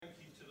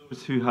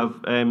who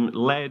have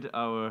led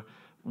our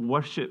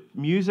worship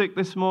music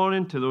this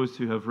morning, to those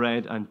who have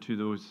read, and to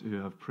those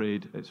who have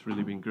prayed. It's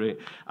really been great.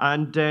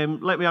 And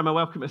let me add my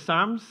welcome to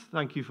Sam's.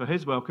 Thank you for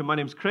his welcome. My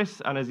name's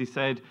Chris, and as he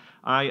said,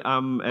 I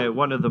am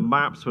one of the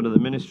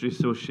ministry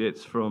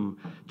associates from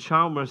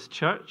Chalmers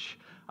Church.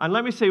 And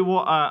let me say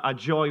what a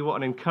joy, what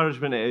an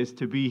encouragement it is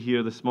to be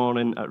here this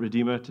morning at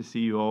Redeemer, to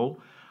see you all.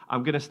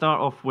 I'm going to start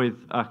off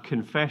with a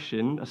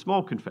confession, a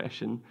small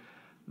confession,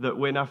 that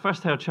when I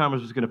first heard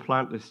Chalmers was going to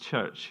plant this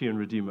church here in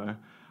Redeemer,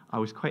 I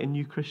was quite a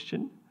new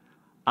Christian.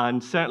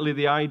 And certainly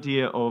the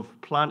idea of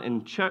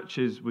planting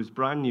churches was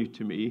brand new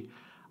to me.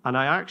 And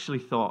I actually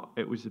thought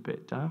it was a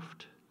bit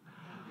daft.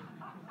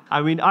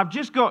 I mean, I've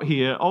just got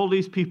here. All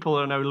these people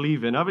are now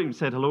leaving. I haven't even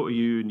said hello to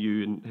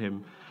you and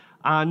him.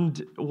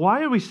 And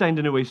why are we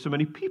sending away so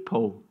many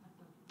people?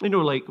 You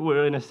know, like,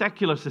 we're in a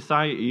secular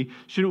society.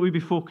 Shouldn't we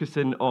be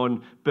focusing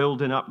on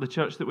building up the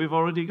church that we've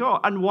already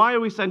got? And why are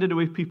we sending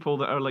away people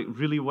that are, like,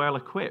 really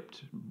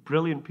well-equipped,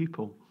 brilliant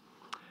people?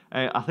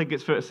 I think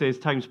it's fair to say, as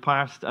time's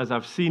passed, as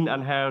I've seen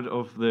and heard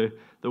of the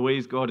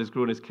ways God has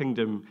grown his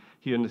kingdom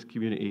here in this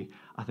community,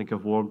 I think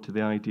I've warmed to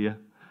the idea.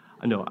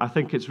 I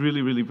think it's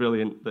really, really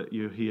brilliant that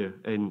you're here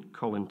in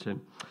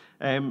Collington.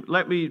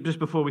 Let me, just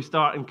before we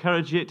start,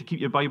 encourage you to keep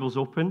your Bibles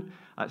open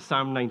at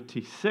Psalm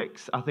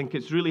 96. I think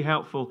it's really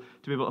helpful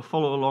to be able to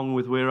follow along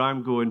with where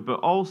I'm going,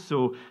 but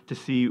also to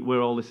see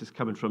where all this is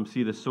coming from,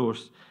 see the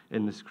source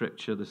in the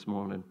Scripture this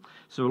morning.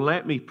 So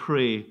let me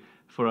pray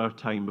for our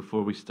time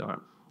before we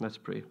start. Let's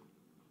pray.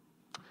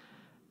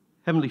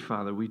 Heavenly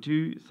Father, we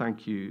do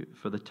thank you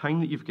for the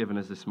time that you've given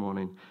us this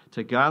morning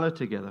to gather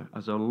together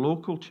as a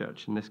local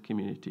church in this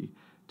community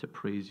to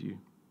praise you.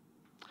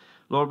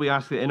 Lord, we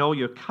ask that in all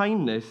your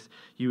kindness,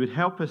 you would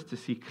help us to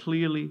see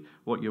clearly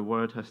what your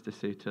word has to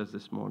say to us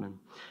this morning.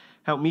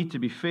 Help me to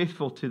be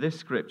faithful to this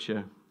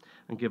Scripture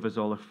and give us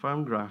all a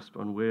firm grasp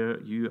on where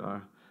you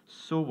are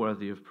so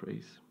worthy of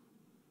praise.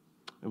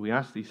 And we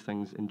ask these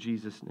things in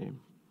Jesus' name.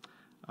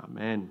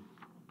 Amen.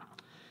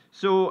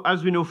 So,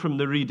 as we know from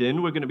the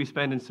reading, we're going to be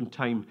spending some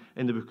time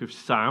in the book of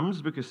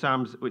Psalms,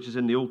 which is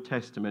in the Old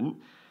Testament.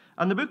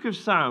 And the book of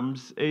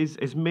Psalms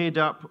is made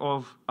up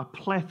of a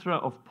plethora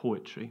of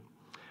poetry.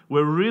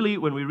 We're really,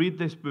 when we read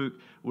this book,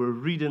 we're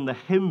reading the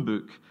hymn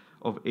book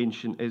of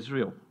ancient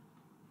Israel.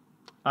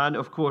 And,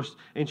 of course,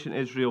 ancient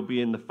Israel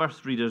being the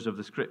first readers of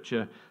the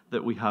Scripture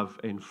that we have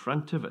in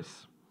front of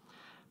us.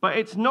 But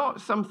it's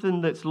not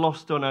something that's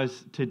lost on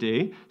us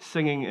today,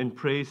 singing in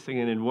praise,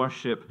 singing in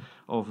worship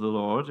of the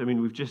Lord. I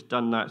mean, we've just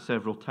done that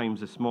several times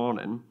this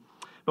morning.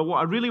 But what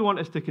I really want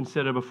us to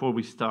consider before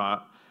we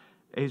start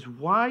is,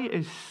 why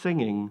is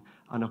singing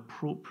an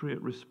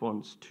appropriate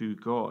response to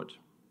God?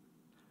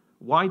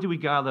 Why do we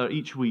gather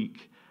each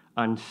week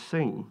and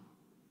sing?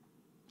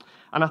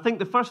 And I think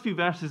the first few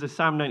verses of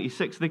Psalm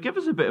 96, they give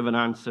us a bit of an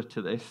answer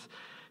to this.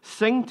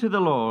 Sing to the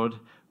Lord,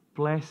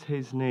 bless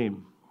his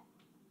name.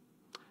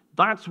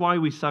 That's why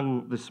we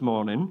sung this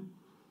morning.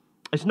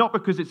 It's not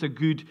because it's a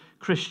good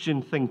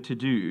Christian thing to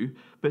do,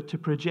 but to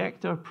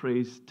project our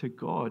praise to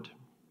God.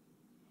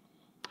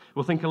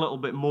 We'll think a little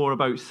bit more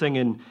about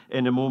singing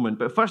in a moment.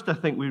 But first, I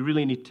think we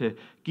really need to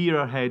gear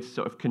our heads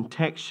sort of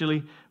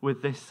contextually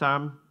with this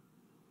psalm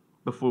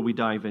before we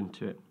dive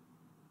into it.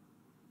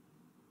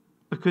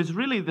 Because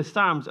really the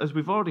Psalms, as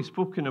we've already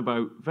spoken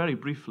about very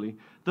briefly,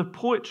 they're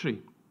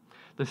poetry.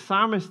 The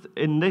psalmist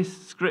in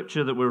this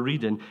scripture that we're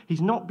reading,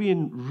 he's not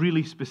being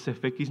really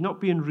specific. He's not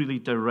being really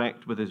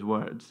direct with his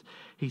words.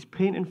 He's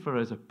painting for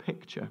us a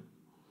picture.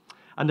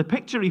 And the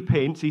picture he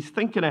paints, he's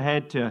thinking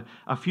ahead to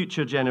a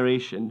future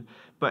generation,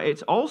 but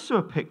it's also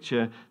a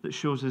picture that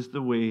shows us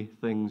the way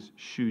things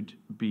should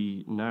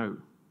be now.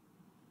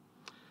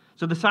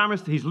 So the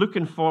psalmist, he's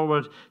looking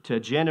forward to a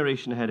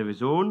generation ahead of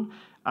his own,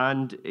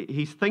 and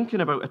he's thinking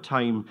about a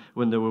time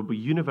when there will be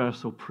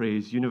universal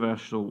praise,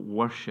 universal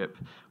worship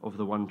of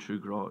the one true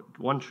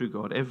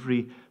God,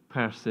 every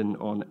person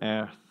on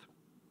earth.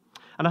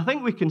 And I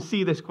think we can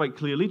see this quite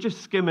clearly,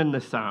 just skimming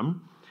the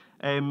psalm,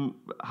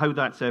 how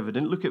that's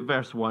evident. Look at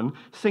verse 1.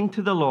 Sing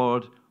to the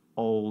Lord,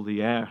 all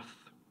the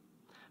earth.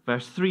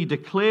 Verse 3,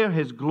 declare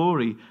his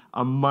glory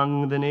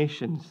among the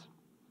nations.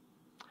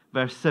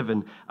 Verse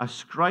 7,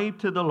 ascribe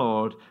to the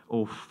Lord,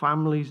 O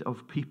families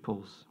of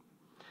peoples.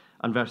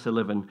 And verse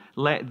 11,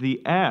 let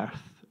the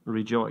earth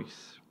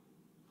rejoice.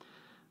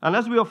 And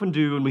as we often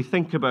do when we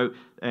think about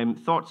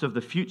thoughts of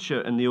the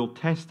future in the Old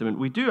Testament,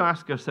 we do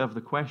ask ourselves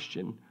the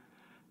question,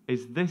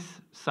 is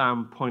this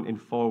psalm pointing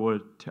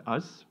forward to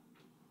us?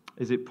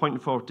 Is it pointing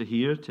forward to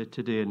here, to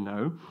today and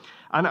now?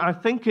 And I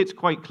think it's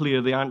quite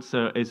clear the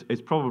answer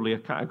is probably a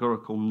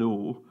categorical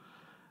no.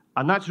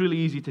 And that's really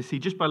easy to see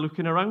just by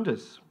looking around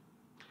us.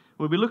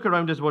 When we look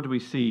around us, what do we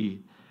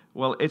see?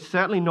 Well, it's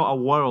certainly not a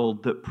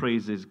world that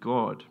praises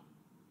God.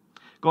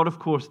 God, of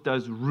course,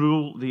 does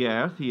rule the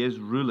earth. He is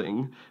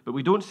ruling, but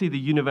we don't see the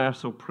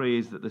universal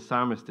praise that the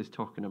psalmist is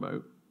talking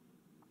about.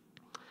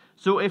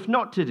 So if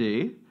not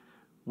today,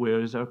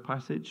 where is our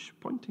passage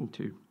pointing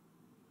to?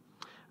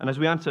 And as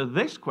we answer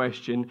this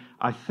question,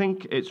 I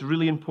think it's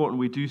really important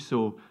we do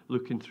so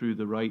looking through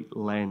the right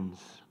lens.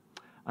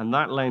 And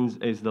that lens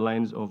is the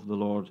lens of the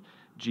Lord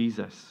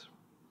Jesus.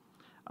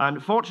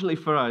 And fortunately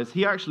for us,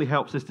 he actually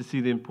helps us to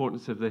see the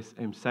importance of this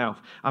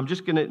himself. I'm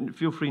just going to,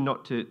 feel free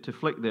not to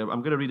flick there,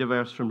 I'm going to read a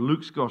verse from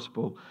Luke's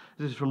Gospel.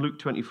 This is from Luke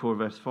 24,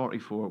 verse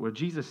 44, where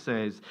Jesus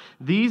says,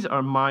 "These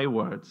are my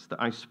words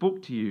that I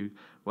spoke to you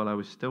while I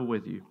was still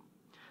with you,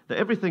 that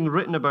everything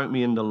written about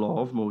me in the law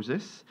of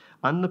Moses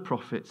and the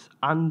prophets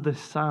and the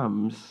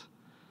Psalms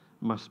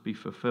must be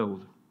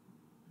fulfilled."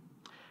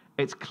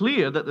 It's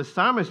clear that the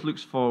psalmist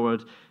looks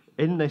forward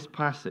in this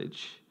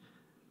passage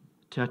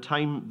to a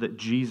time that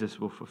Jesus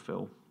will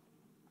fulfill.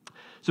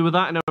 So with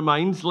that in our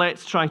minds,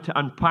 let's try to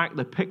unpack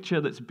the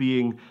picture that's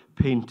being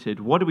painted.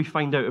 What do we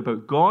find out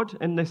about God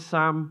in this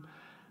psalm,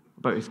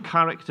 about his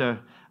character,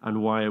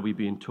 and why are we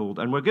being told?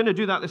 And we're going to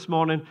do that this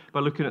morning by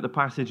looking at the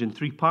passage in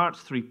 3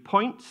 parts, 3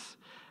 points.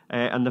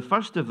 And the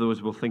first of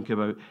those we'll think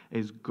about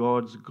is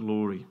God's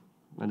glory.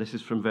 And this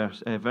is from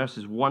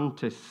verses 1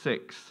 to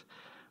 6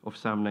 of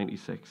Psalm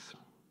 96.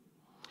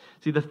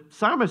 See, the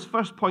psalmist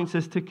first points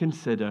us to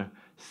consider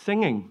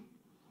singing.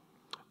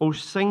 "Oh,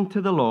 sing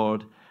to the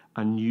Lord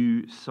a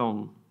new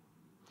song."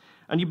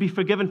 And you'd be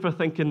forgiven for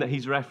thinking that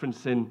he's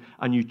referencing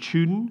a new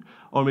tune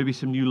or maybe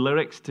some new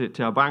lyrics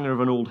to a banger of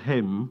an old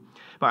hymn.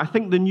 But I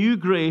think the new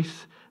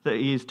grace that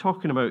he is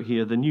talking about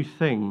here, the new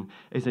thing,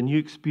 is a new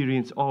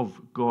experience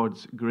of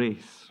God's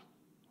grace.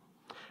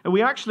 And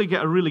we actually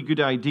get a really good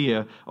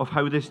idea of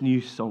how this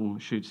new song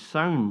should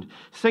sound.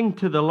 Sing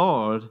to the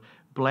Lord,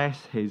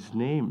 bless his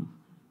name.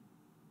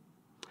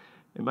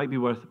 It might be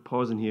worth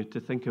pausing here to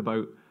think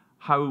about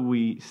how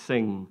we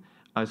sing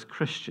as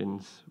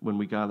Christians when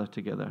we gather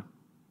together.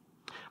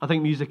 I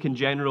think music in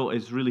general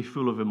is really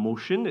full of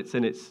emotion. It's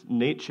in its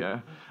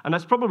nature. And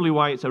that's probably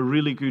why it's a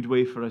really good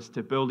way for us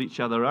to build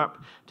each other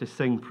up, to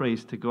sing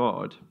praise to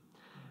God.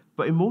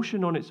 But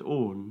emotion on its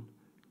own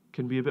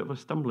can be a bit of a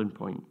stumbling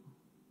point.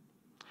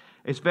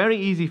 It's very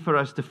easy for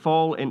us to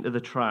fall into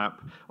the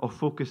trap of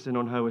focusing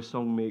on how a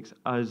song makes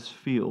us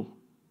feel.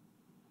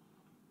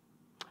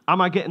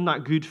 Am I getting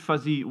that good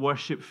fuzzy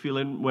worship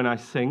feeling when I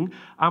sing?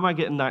 Am I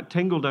getting that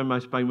tingle down my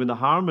spine when the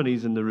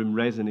harmonies in the room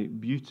resonate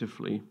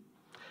beautifully?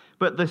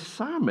 But the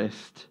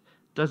psalmist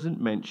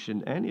doesn't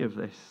mention any of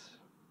this.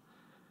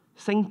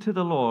 Sing to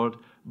the Lord,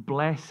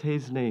 bless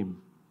his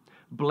name.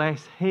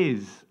 Bless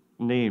his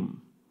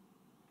name.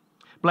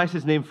 Bless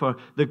his name for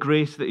the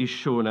grace that he's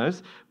shown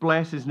us.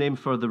 Bless his name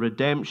for the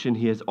redemption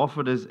he has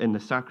offered us in the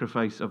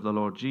sacrifice of the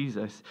Lord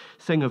Jesus.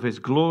 Sing of his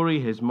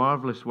glory, his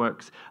marvelous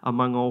works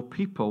among all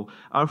people.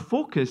 Our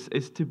focus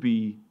is to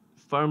be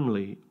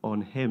firmly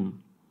on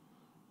him,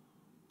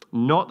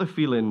 not the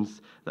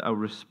feelings that our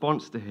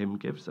response to him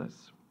gives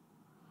us.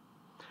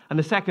 And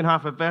the second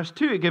half of verse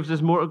 2, it gives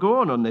us more to go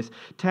on this.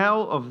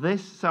 Tell of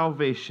this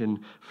salvation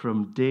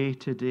from day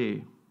to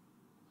day.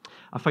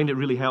 I find it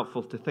really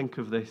helpful to think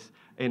of this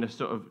in a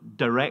sort of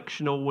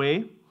directional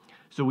way.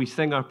 So we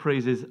sing our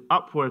praises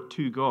upward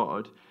to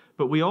God,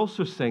 but we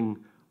also sing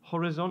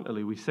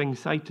horizontally. We sing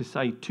side to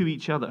side to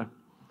each other.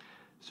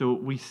 So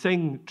we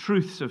sing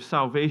truths of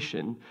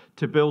salvation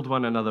to build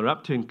one another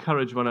up, to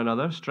encourage one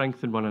another,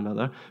 strengthen one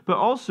another. But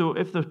also,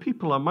 if there's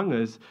people among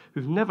us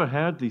who've never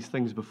heard these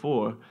things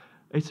before,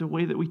 it's a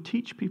way that we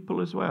teach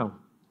people as well.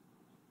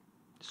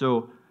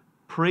 So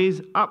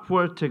praise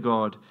upward to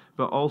God,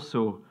 but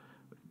also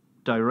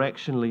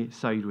directionally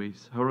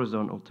sideways,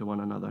 horizontal to one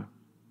another.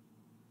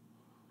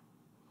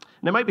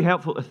 And it might be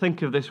helpful to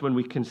think of this when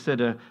we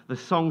consider the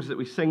songs that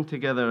we sing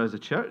together as a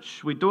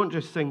church. We don't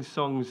just sing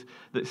songs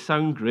that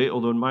sound great,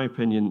 although in my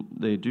opinion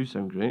they do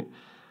sound great.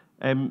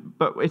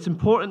 But it's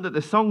important that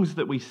the songs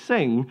that we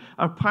sing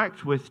are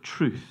packed with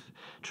truth.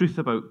 Truth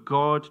about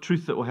God,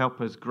 truth that will help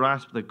us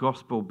grasp the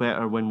gospel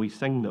better when we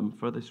sing them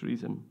for this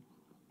reason.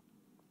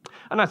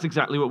 And that's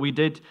exactly what we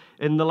did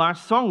in the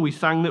last song. We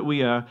sang that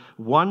we are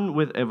one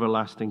with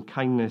everlasting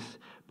kindness,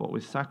 but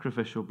with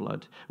sacrificial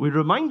blood. We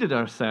reminded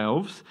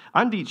ourselves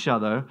and each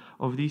other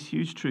of these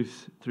huge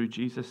truths through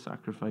Jesus'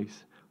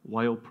 sacrifice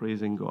while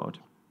praising God.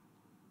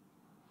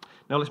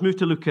 Now let's move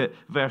to look at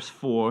verse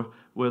 4,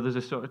 where there's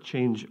a sort of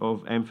change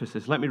of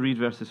emphasis. Let me read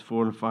verses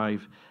 4 and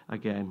 5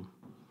 again.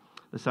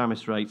 The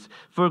psalmist writes,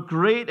 "For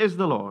great is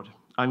the Lord,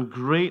 and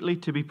greatly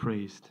to be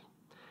praised.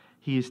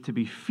 He is to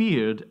be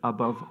feared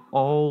above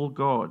all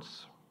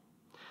gods.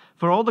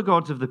 For all the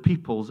gods of the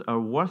peoples are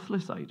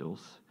worthless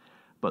idols,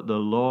 but the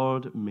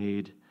Lord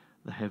made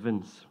the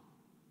heavens."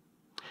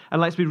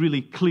 And let's be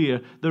really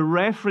clear, the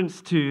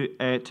reference to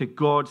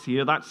gods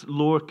here, that's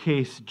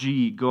lowercase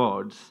g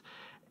gods,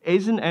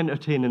 isn't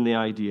entertaining the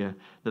idea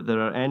that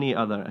there are any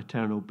other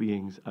eternal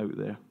beings out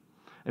there.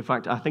 In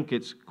fact, I think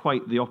it's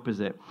quite the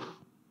opposite.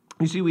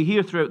 You see, we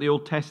hear throughout the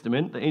Old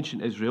Testament, the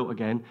ancient Israel,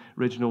 again,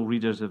 original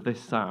readers of this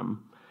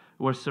psalm,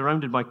 were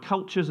surrounded by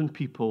cultures and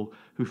people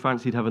who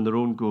fancied having their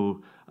own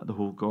go at the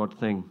whole God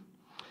thing.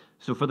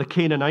 So for the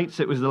Canaanites,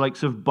 it was the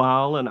likes of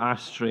Baal and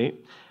Ashtoreth.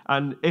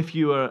 And if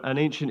you were an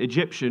ancient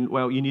Egyptian,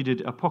 well, you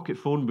needed a pocket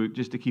phone book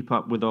just to keep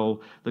up with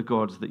all the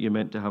gods that you're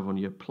meant to have on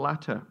your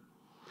platter.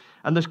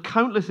 And there's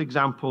countless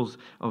examples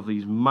of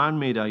these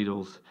man-made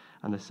idols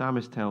And the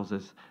psalmist tells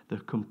us they're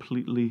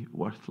completely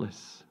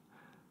worthless,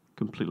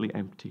 completely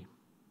empty.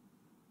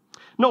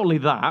 Not only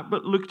that,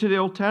 but look to the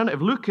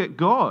alternative. Look at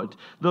God.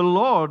 The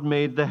Lord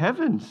made the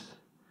heavens.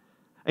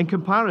 In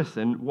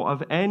comparison, what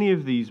have any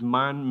of these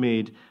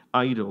man-made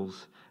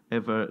idols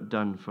ever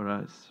done for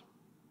us?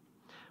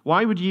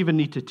 Why would you even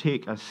need to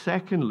take a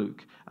second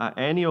look at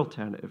any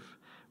alternative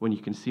when you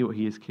can see what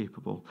he is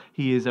capable?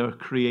 He is our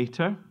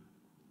creator,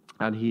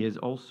 and he is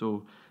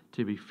also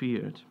to be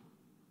feared.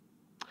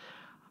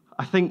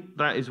 I think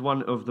that is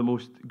one of the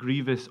most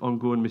grievous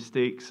ongoing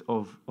mistakes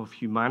of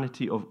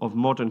humanity, of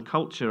modern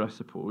culture, I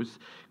suppose,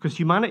 because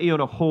humanity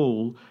on a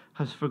whole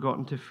has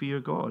forgotten to fear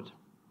God.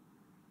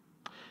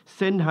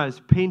 Sin has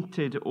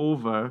painted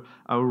over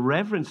our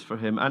reverence for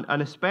him,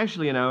 and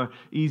especially in our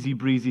easy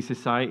breezy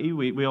society.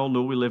 We all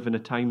know we live in a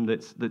time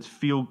that's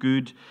feel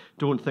good,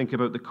 don't think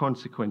about the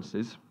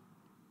consequences.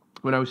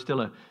 When I was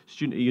still a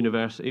student at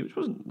university, which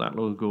wasn't that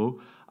long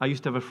ago, I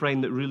used to have a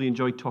friend that really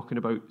enjoyed talking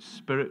about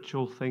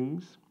spiritual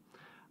things.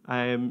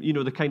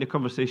 The kind of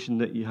conversation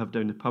that you have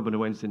down the pub on a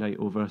Wednesday night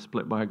over a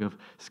split bag of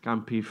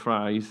scampi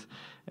fries.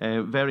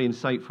 Very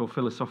insightful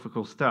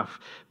philosophical stuff.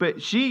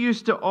 But she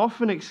used to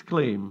often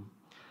exclaim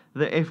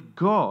that if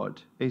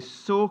God is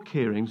so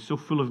caring, so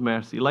full of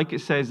mercy, like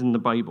it says in the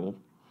Bible,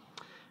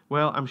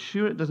 well, I'm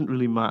sure it doesn't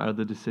really matter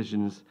the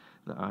decisions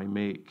that I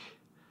make.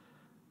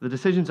 The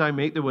decisions I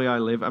make, the way I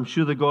live, I'm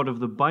sure the God of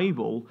the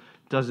Bible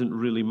doesn't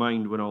really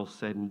mind when all's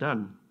said and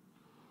done.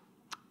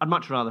 I'd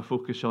much rather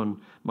focus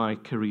on my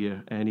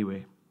career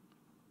anyway.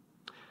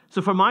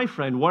 So for my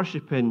friend,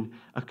 worshipping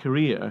a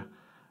career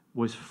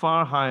was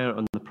far higher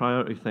on the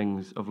priority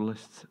things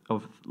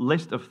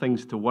list of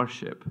things to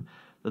worship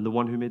than the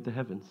one who made the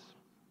heavens.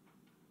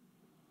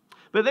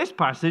 But this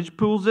passage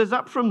pulls us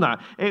up from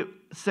that. It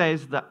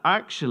says that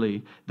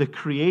actually the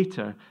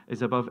Creator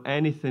is above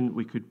anything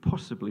we could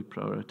possibly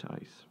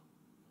prioritize.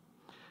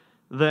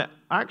 That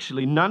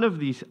actually none of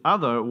these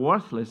other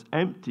worthless,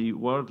 empty,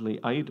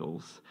 worldly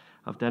idols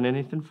have done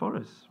anything for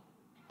us.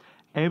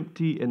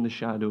 Empty in the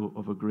shadow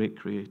of a great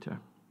Creator.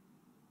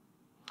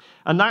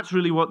 And that's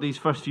really what these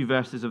first few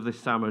verses of this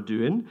psalm are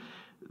doing.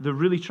 They're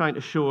really trying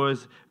to show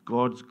us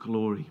God's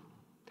glory,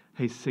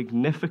 his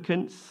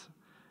significance,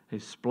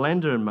 his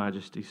splendor and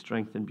majesty,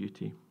 strength and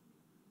beauty.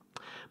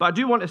 But I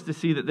do want us to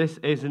see that this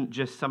isn't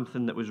just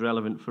something that was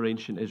relevant for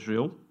ancient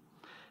Israel.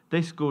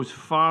 This goes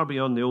far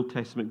beyond the Old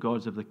Testament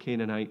gods of the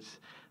Canaanites,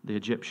 the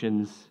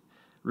Egyptians.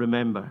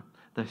 Remember,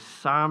 the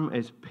psalm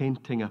is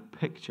painting a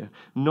picture,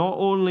 not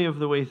only of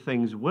the way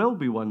things will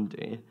be one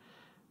day,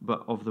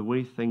 but of the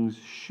way things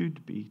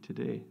should be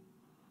today.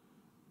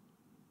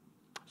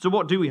 So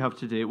what do we have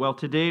today? Well,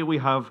 today we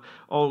have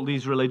all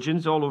these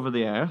religions all over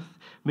the earth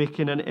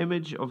making an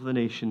image of the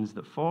nations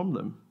that form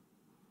them.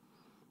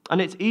 And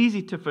it's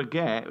easy to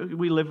forget,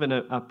 we live in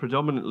a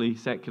predominantly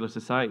secular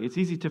society, it's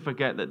easy to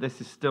forget that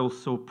this is still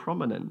so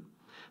prominent.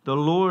 The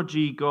lower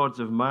G gods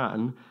of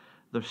man,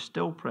 they're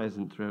still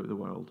present throughout the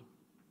world.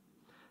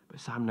 But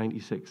Psalm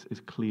 96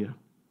 is clear.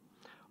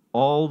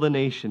 All the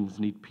nations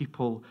need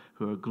people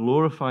who are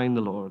glorifying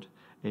the Lord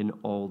in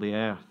all the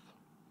earth.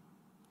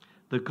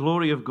 The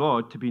glory of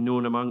God to be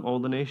known among all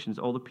the nations,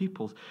 all the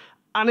peoples.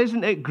 And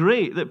isn't it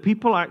great that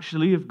people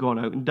actually have gone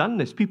out and done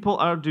this? People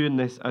are doing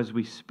this as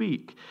we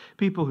speak.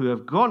 People who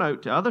have gone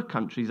out to other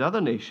countries,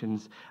 other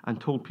nations, and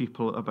told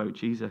people about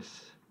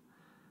Jesus.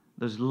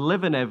 There's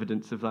living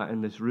evidence of that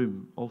in this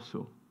room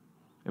also.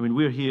 I mean,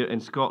 we're here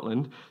in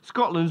Scotland.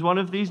 Scotland's one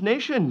of these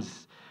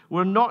nations.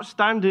 We're not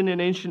standing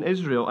in ancient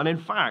Israel. And in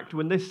fact,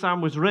 when this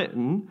psalm was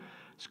written,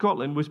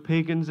 Scotland was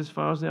pagans as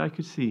far as the eye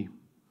could see.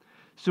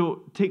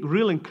 So take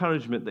real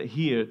encouragement that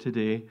here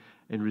today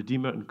in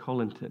Redeemer and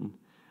Colinton,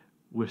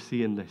 we're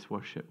seeing this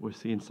worship. We're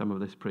seeing some of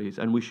this praise.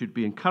 And we should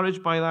be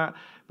encouraged by that,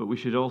 but we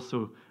should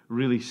also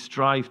really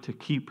strive to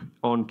keep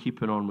on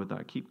keeping on with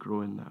that, keep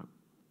growing that.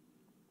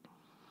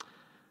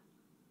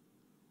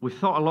 We've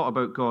thought a lot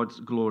about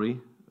God's glory,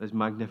 his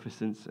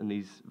magnificence in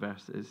these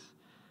verses.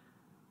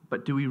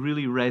 But do we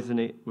really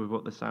resonate with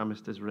what the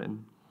psalmist has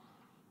written?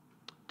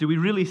 Do we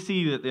really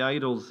see that the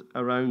idols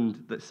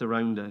that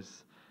surround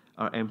us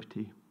are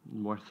empty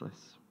and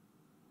worthless,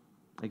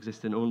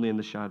 existing only in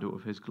the shadow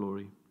of his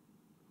glory?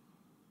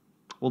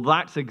 Well,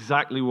 that's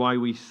exactly why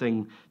we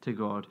sing to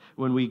God.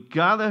 When we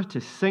gather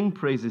to sing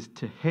praises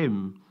to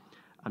him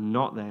and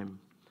not them,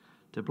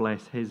 to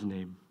bless his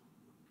name.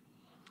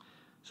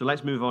 So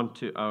let's move on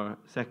to our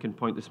second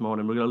point this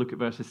morning. We're going to look at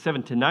verses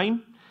 7 to 9,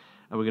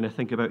 and we're going to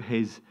think about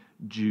his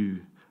due,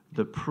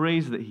 the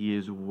praise that he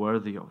is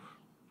worthy of.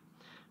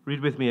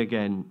 Read with me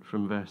again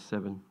from verse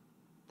 7.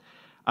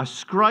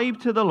 Ascribe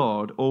to the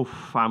Lord, O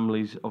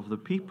families of the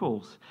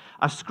peoples.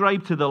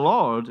 Ascribe to the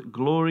Lord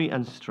glory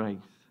and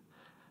strength.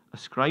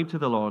 Ascribe to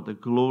the Lord the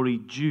glory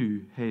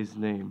due his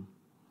name.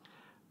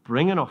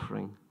 Bring an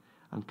offering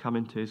and come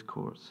into his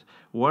courts.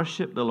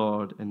 Worship the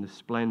Lord in the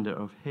splendor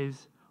of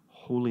his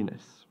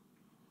holiness.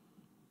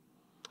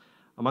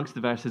 Amongst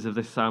the verses of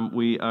this psalm,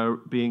 we are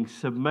being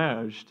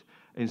submerged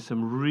in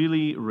some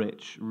really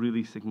rich,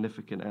 really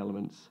significant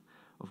elements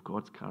of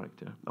God's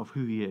character, of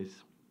who he is.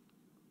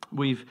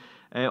 We've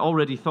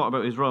already thought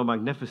about his royal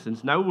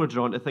magnificence. Now we're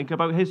drawn to think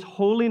about his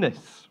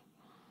holiness.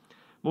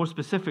 More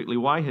specifically,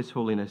 why his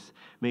holiness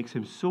makes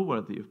him so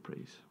worthy of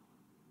praise.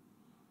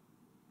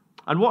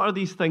 And what are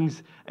these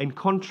things in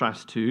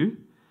contrast to?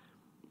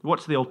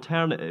 What's the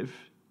alternative?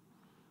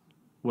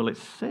 Well,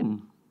 it's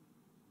sin.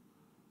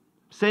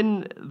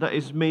 Sin that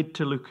is made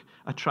to look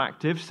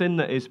attractive, sin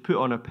that is put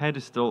on a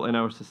pedestal in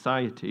our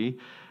society,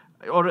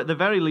 or at the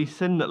very least,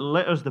 sin that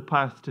litters the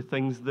path to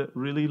things that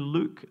really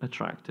look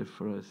attractive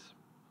for us.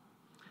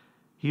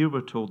 Here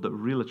we're told that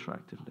real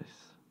attractiveness,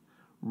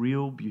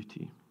 real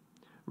beauty,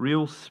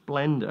 real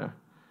splendor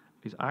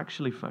is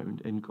actually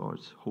found in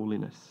God's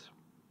holiness.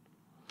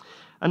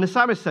 And the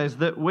psalmist says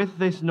that with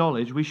this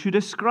knowledge, we should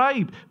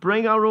ascribe,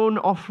 bring our own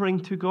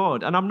offering to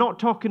God. And I'm not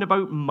talking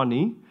about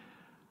money.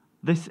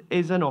 This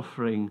is an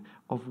offering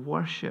of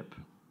worship.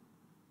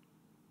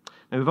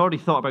 Now, we've already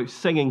thought about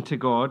singing to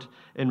God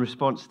in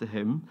response to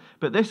him,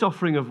 but this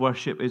offering of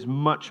worship is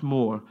much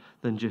more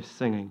than just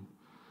singing.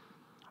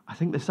 I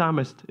think the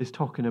psalmist is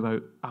talking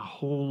about a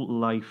whole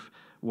life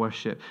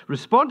worship,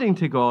 responding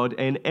to God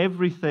in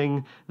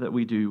everything that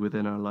we do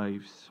within our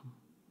lives.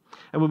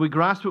 And when we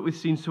grasp what we've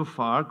seen so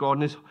far, God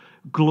in his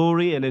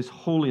glory and his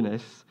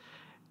holiness,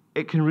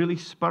 it can really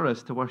spur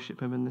us to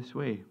worship him in this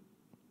way.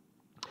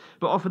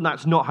 But often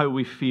that's not how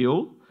we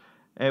feel.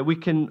 We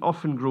can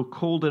often grow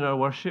cold in our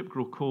worship,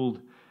 grow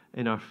cold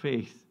in our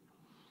faith.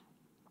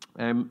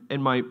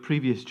 In my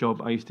previous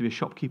job, I used to be a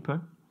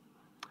shopkeeper.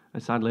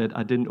 And sadly,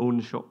 I didn't own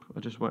the shop. I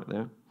just worked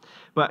there.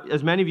 But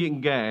as many of you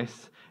can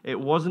guess, it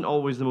wasn't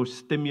always the most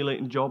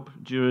stimulating job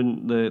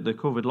during the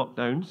COVID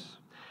lockdowns.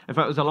 In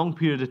fact, it was a long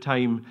period of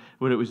time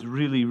where it was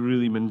really,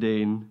 really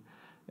mundane.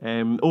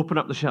 Open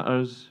up the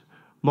shutters,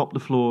 mop the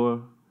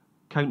floor,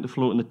 count the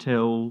float in the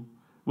till,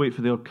 wait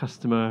for the odd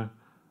customer,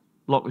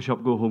 lock the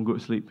shop, go home, go to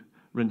sleep,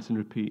 rinse and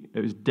repeat.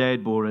 It was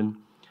dead boring,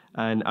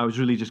 and I was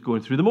really just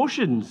going through the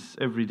motions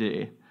every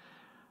day.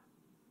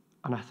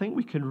 And I think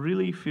we can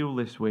really feel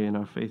this way in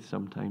our faith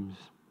sometimes.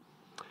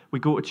 We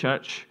go to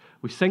church,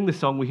 we sing the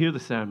song, we hear the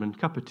sermon,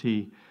 cup of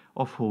tea,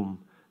 off home,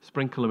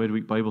 sprinkle a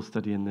midweek Bible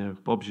study in there,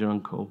 Bob's your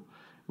uncle.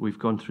 We've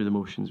gone through the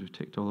motions, we've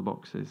ticked all the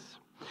boxes.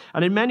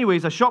 And in many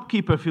ways, a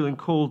shopkeeper feeling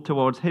cold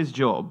towards his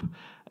job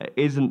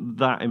isn't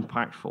that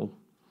impactful.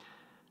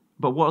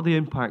 But what are the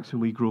impacts when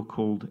we grow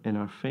cold in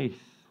our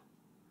faith?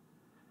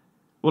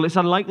 Well, it's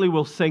unlikely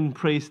we'll sing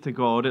praise to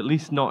God, at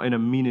least not in a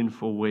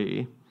meaningful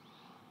way.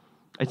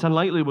 It's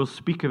unlikely we'll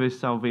speak of his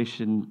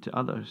salvation to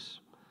others.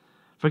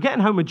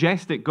 Forgetting how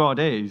majestic God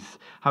is,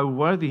 how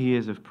worthy he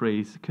is of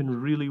praise,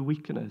 can really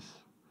weaken us.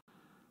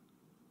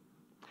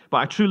 But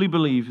I truly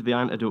believe the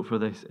antidote for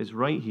this is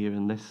right here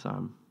in this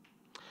psalm.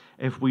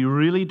 If we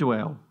really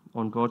dwell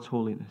on God's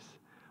holiness,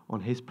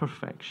 on his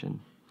perfection,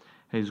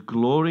 his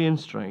glory and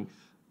strength,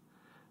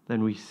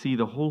 then we see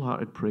the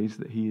wholehearted praise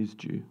that he is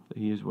due, that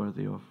he is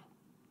worthy of.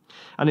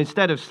 And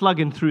instead of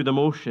slugging through the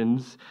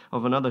motions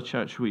of another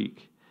church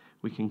week,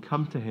 we can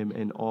come to him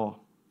in awe,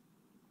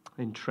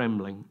 in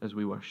trembling as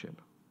we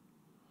worship.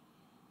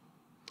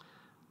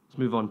 Let's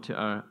move on to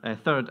our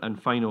third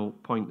and final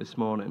point this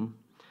morning.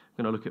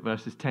 We're going to look at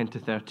verses 10 to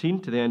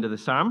 13 to the end of the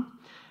psalm,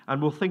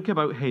 and we'll think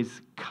about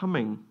his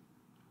coming.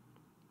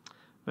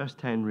 Verse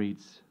 10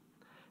 reads,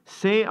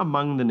 "Say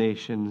among the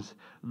nations,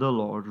 the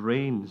Lord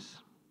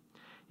reigns.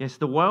 Yes,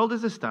 the world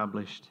is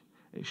established,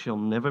 it shall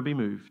never be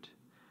moved.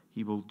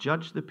 He will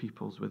judge the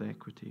peoples with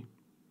equity."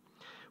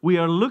 We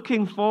are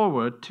looking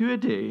forward to a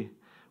day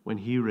when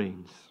he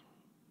reigns.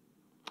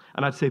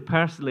 And I'd say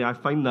personally, I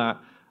find that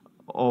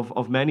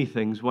of many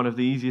things, one of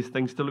the easiest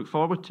things to look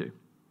forward to.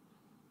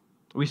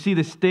 We see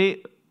the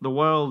state the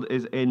world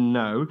is in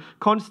now,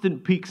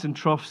 constant peaks and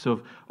troughs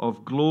of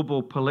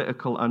global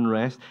political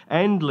unrest,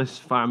 endless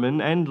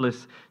famine,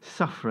 endless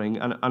suffering,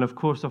 and of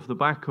course, off the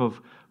back of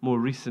more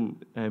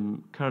recent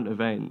current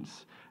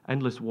events,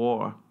 endless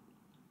war.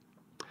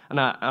 And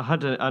I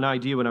had an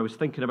idea when I was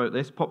thinking about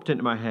this, popped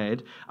into my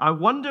head. I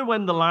wonder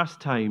when the last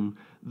time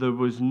there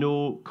was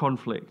no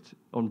conflict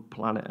on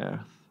planet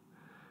Earth.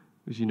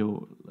 Because,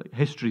 like,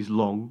 history's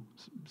long,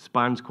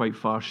 spans quite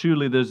far.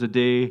 Surely there's a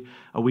day,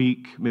 a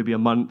week, maybe a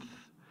month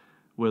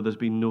where there's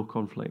been no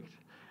conflict.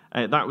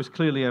 That was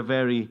clearly a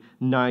very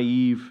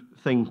naive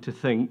thing to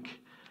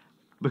think,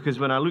 because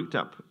when I looked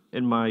up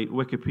in my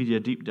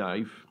Wikipedia deep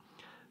dive,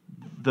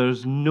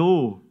 there's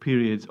no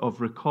periods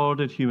of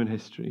recorded human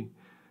history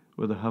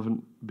where there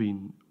haven't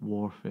been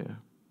warfare.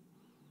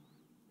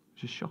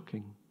 Which is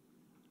shocking.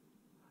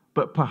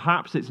 But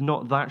perhaps it's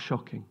not that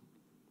shocking.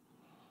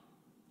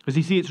 As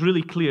you see, it's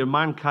really clear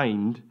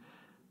mankind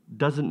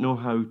doesn't know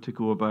how to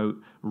go about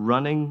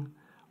running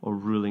or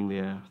ruling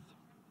the earth.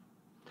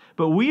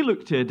 But we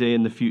look to a day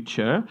in the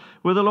future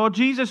where the Lord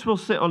Jesus will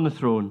sit on the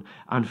throne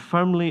and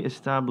firmly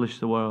establish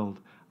the world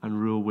and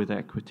rule with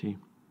equity.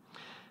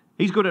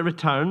 He's going to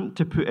return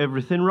to put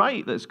everything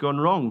right that's gone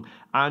wrong.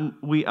 And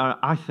we are,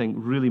 I think,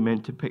 really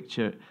meant to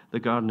picture the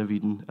Garden of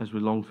Eden as we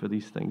long for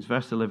these things.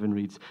 Verse 11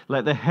 reads,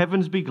 "Let the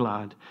heavens be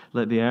glad,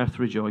 let the earth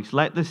rejoice,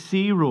 let the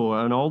sea roar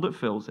and all that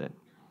fills it.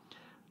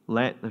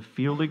 let the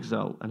field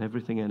exult and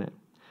everything in it.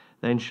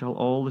 Then shall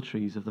all the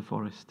trees of the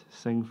forest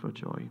sing for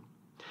joy.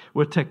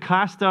 We're to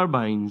cast our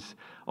minds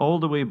all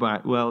the way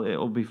back, well,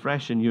 it'll be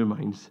fresh in your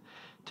minds,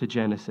 to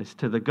Genesis,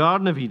 to the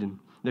Garden of Eden,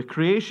 the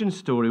creation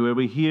story where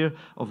we hear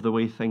of the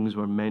way things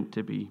were meant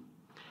to be.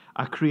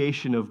 A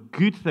creation of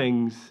good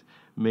things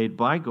made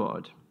by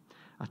God,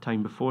 a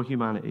time before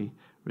humanity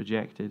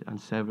rejected and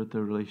severed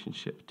their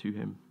relationship to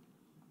him.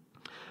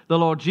 The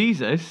Lord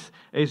Jesus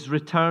is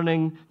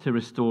returning to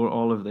restore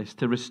all of this,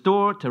 to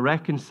restore, to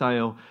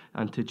reconcile,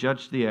 and to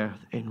judge the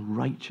earth in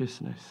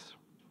righteousness.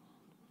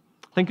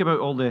 Think about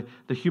all the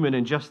human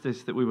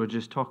injustice that we were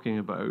just talking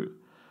about.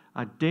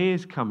 A day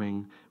is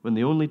coming when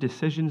the only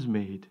decisions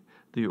made,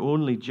 the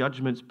only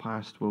judgments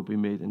passed will be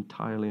made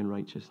entirely in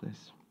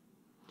righteousness.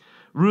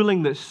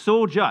 Ruling that's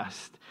so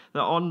just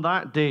that on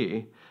that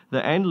day,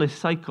 the endless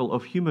cycle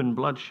of human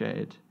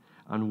bloodshed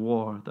and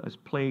war that has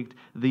plagued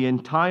the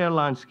entire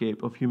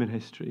landscape of human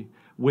history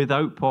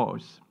without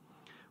pause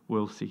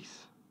will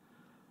cease.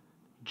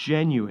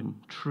 Genuine,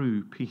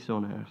 true peace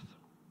on earth.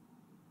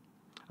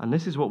 And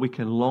this is what we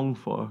can long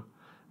for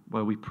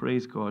while we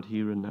praise God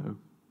here and now.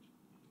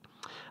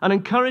 And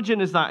encouraging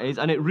as that is,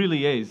 and it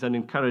really is an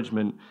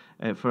encouragement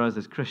for us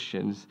as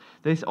Christians,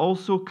 this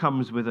also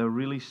comes with a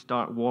really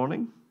stark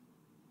warning.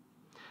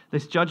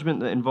 This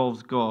judgment that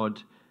involves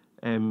God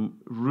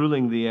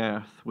ruling the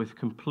earth with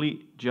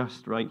complete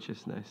just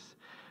righteousness,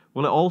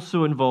 well, it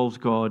also involves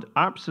God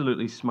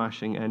absolutely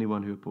smashing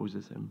anyone who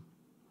opposes him.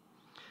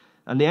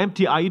 And the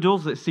empty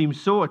idols that seem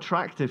so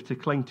attractive to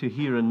cling to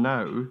here and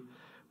now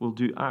will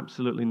do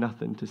absolutely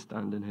nothing to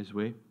stand in his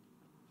way.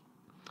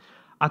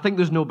 I think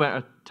there's no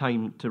better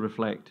time to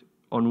reflect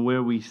on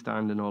where we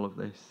stand in all of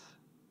this.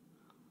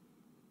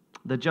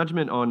 The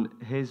judgment on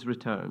his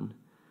return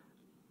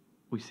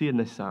we see in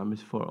this psalm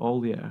is for all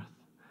the earth,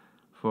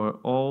 for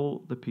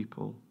all the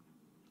people,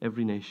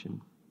 every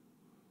nation.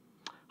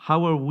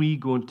 How are we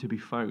going to be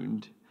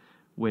found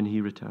when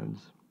he returns?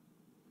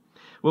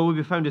 Will we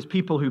be found as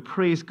people who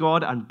praise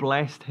God and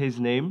blessed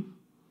his name?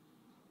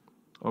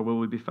 Or will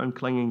we be found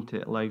clinging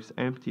to life's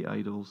empty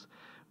idols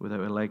without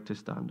a leg to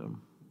stand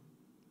on?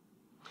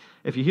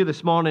 If you're here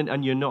this morning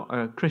and you're not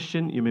a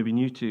Christian, you may be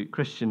new to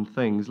Christian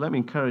things, let me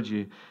encourage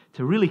you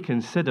to really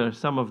consider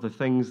some of the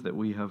things that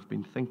we have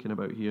been thinking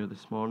about here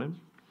this morning.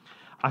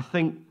 I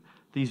think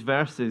these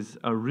verses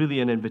are really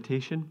an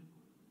invitation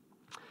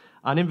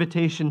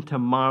to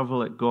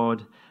marvel at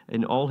God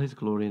in all his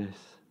gloriness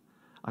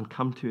and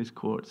come to his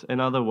courts.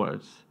 In other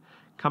words,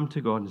 come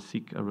to God and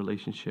seek a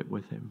relationship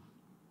with him.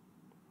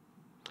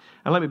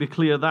 And let me be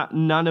clear that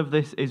none of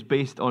this is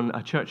based on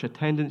a church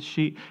attendance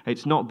sheet.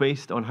 It's not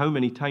based on how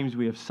many times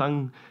we have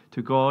sung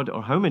to God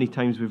or how many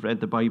times we've read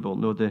the Bible.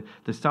 No, the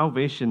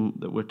salvation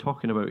that we're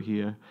talking about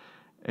here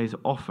is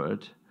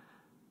offered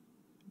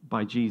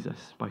by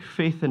Jesus, by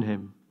faith in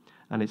him.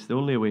 And it's the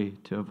only way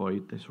to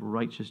avoid this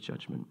righteous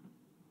judgment.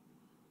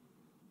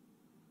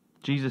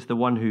 Jesus, the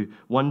one who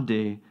one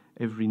day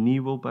every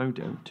knee will bow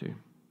down to.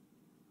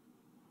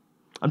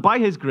 And by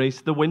his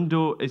grace, the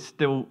window is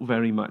still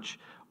very much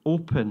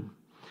open.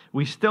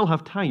 We still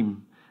have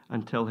time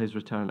until his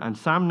return. And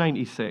Psalm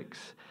 96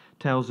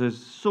 tells us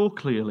so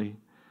clearly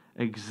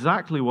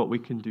exactly what we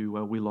can do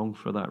while we long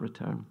for that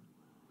return.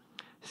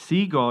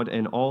 See God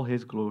in all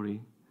his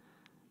glory,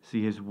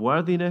 see his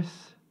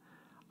worthiness,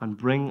 and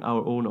bring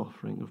our own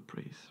offering of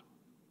praise.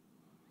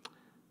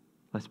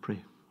 Let's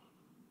pray.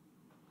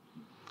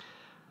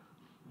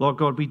 Lord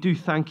God, we do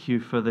thank you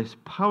for this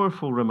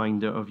powerful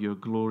reminder of your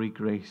glory,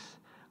 grace,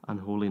 and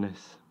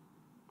holiness.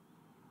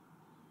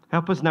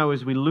 Help us now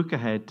as we look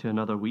ahead to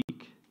another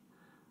week,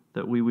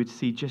 that we would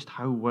see just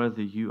how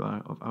worthy you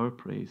are of our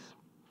praise,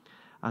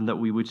 and that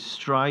we would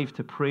strive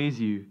to praise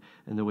you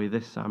in the way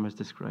this psalm is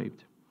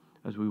described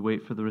as we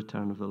wait for the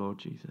return of the Lord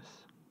Jesus.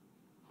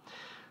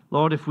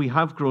 Lord, if we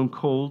have grown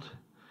cold,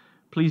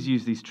 please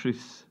use these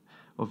truths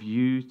of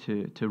you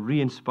to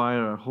re-inspire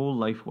our whole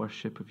life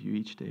worship of you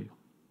each day.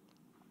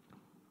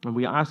 And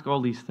we ask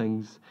all these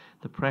things in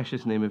the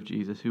precious name of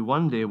Jesus, who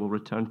one day will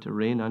return to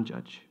reign and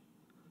judge.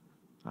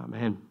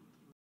 Amen.